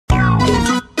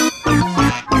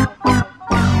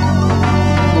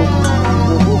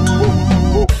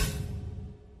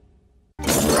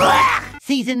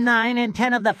Season 9 and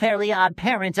 10 of The Fairly Odd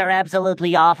Parents are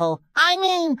absolutely awful. I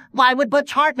mean, why would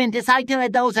Butch Hartman decide to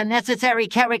add those unnecessary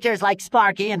characters like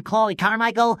Sparky and Chloe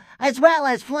Carmichael, as well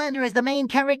as Flounder as the main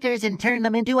characters and turn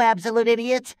them into absolute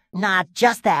idiots? Not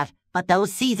just that, but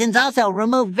those seasons also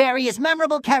removed various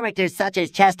memorable characters such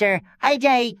as Chester,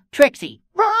 AJ, Trixie,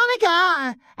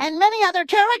 Veronica, and many other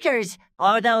characters.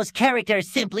 Or those characters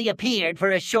simply appeared for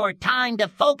a short time to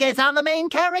focus on the main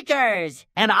characters.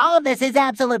 And all of this is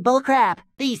absolute bullcrap.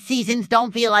 These seasons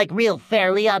don't feel like real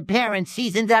Fairly Odd Parents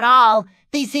seasons at all.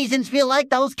 These seasons feel like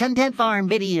those content farm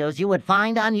videos you would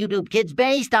find on YouTube Kids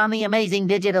based on the amazing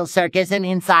digital circus and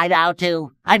Inside Out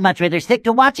 2. I'd much rather stick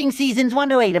to watching seasons 1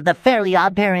 to 8 of The Fairly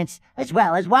Odd Parents, as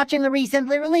well as watching the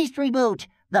recently released reboot,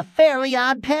 The Fairly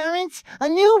Odd Parents, A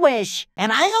New Wish.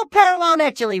 And I hope Paramount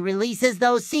actually releases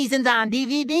those seasons on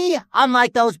DVD,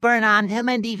 unlike those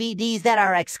burn-on-demand DVDs that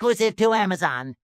are exclusive to Amazon.